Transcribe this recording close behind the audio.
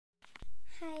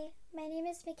Hi, my name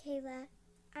is Michaela.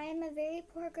 I am a very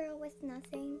poor girl with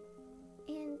nothing,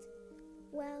 and,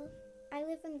 well, I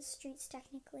live on the streets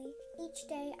technically. Each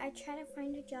day I try to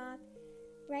find a job.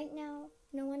 Right now,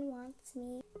 no one wants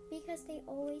me because they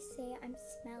always say I'm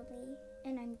smelly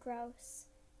and I'm gross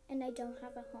and I don't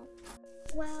have a home.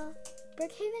 Well,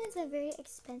 Brookhaven is a very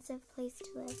expensive place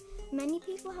to live. Many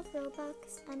people have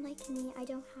Robux. Unlike me, I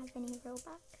don't have any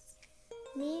Robux.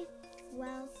 Me,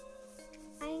 well,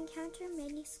 I encounter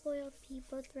many spoiled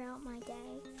people throughout my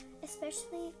day,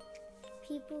 especially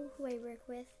people who I work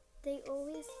with. They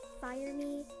always fire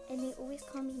me and they always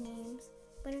call me names.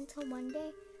 But until one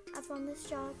day, I found this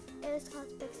job. It was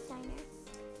called Book's Diner.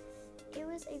 It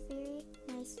was a very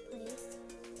nice place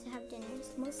to have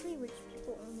dinners. Mostly rich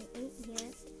people only ate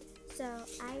here. So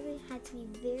I would have to be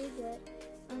very good.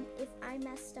 If I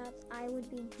messed up, I would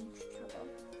be in huge trouble.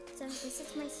 So this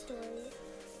is my story.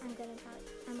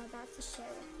 I'm about to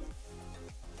share with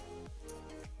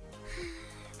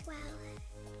you.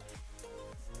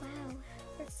 Wow,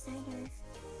 Book's Diner.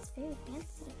 It's very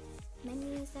fancy.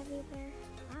 Menus everywhere.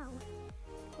 Wow.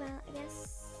 Well, I guess,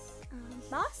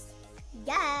 boss?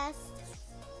 Yes.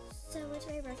 So what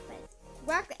do I work with?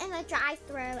 Work in the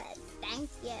drive-thru. Thank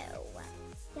you.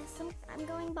 Yes, I'm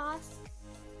going, boss.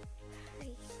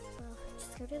 Hurry. Well,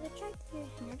 just go to the drive-thru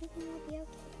and everything will be okay.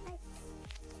 Bye.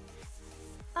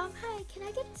 Hi, can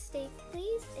I get a steak,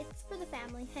 please? It's for the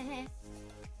family.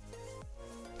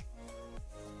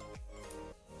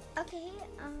 Okay,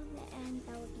 and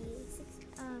that would be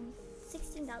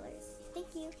 $16. Thank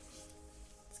you.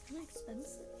 It's kind of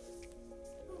expensive.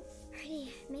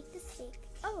 Alrighty, make the steak.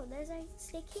 Oh, there's our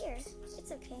steak here.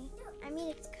 It's okay. I mean,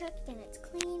 it's cooked and it's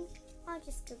clean. I'll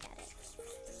just go get it.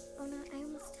 Oh no, I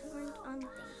almost turned on the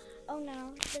thing. Oh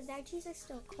no, the veggies are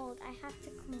still cold. I have to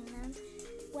clean them.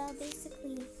 Well,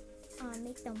 basically,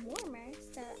 make them warmer.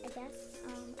 So I guess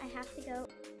I have to go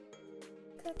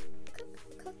cook.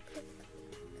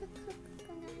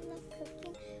 And I love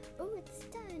cooking. Oh, it's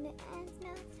done. And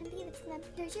now it's time to give it to them.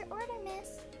 Here's your order,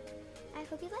 miss. I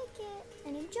hope you like it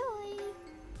and enjoy.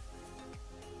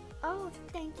 Oh,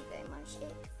 thank you very much.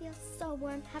 It feels so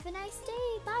warm. Have a nice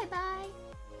day. Bye-bye.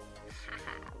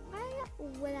 Haha, why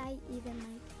would I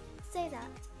even say that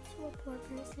to a poor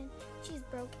person? She's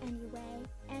broke anyway.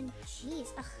 And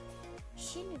jeez,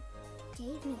 she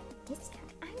gave me a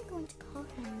discount. I'm going to call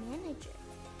her manager.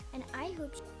 And I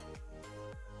hope she...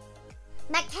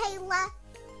 Michaela,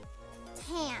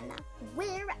 Tana,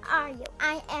 where are you?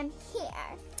 I am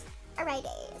here.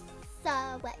 Alrighty, so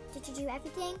what, did you do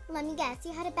everything? Let me guess,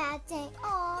 you had a bad day.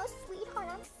 Oh, sweetheart,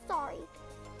 I'm sorry.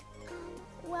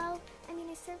 Well, I mean,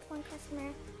 I served one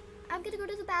customer. I'm gonna go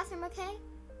to the bathroom, okay?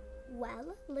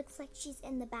 Well, looks like she's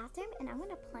in the bathroom, and I'm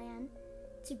gonna plan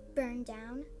to burn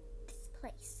down this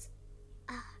place.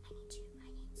 I need to,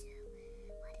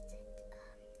 what is it?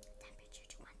 Temperature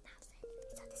to 1000,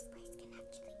 so this place can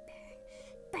actually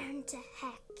burn to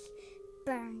heck,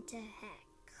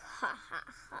 ha ha ha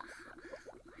ha.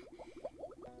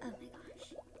 Oh my gosh.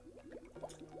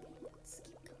 Let's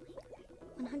keep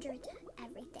going. 100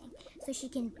 everything, so she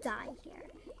can die here.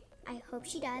 I hope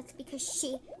she does, because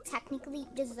she technically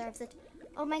deserves it.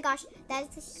 Oh my gosh, that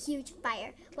is a huge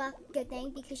fire. Well, good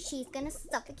thing, because she's gonna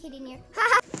suffocate in here. Ha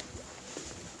ha!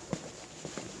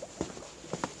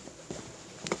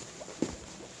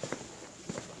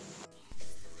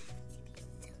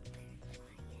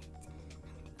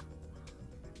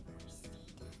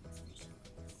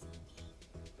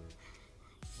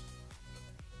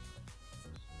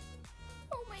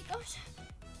 Oh my gosh.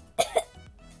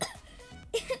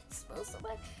 It smells so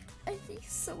bad. I think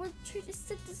someone tried to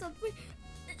set this on fire.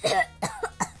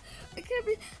 I can't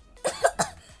breathe.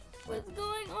 What's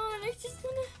going on? I just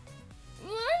wanna...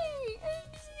 Why? I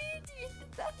just need to use the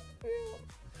bathroom.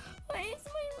 Why is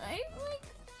my life like...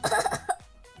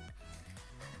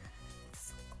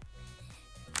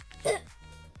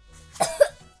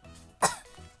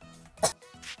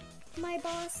 My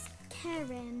boss,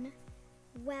 Karen,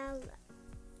 well,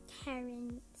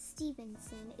 Karen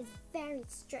Stevenson is very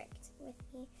strict with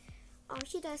me. All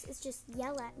she does is just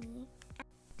yell at me.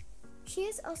 She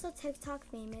is also TikTok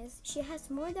famous. She has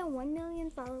more than 1 million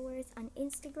followers on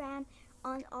Instagram,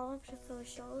 on all of her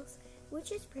socials,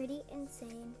 which is pretty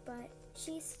insane, but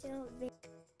she's still very...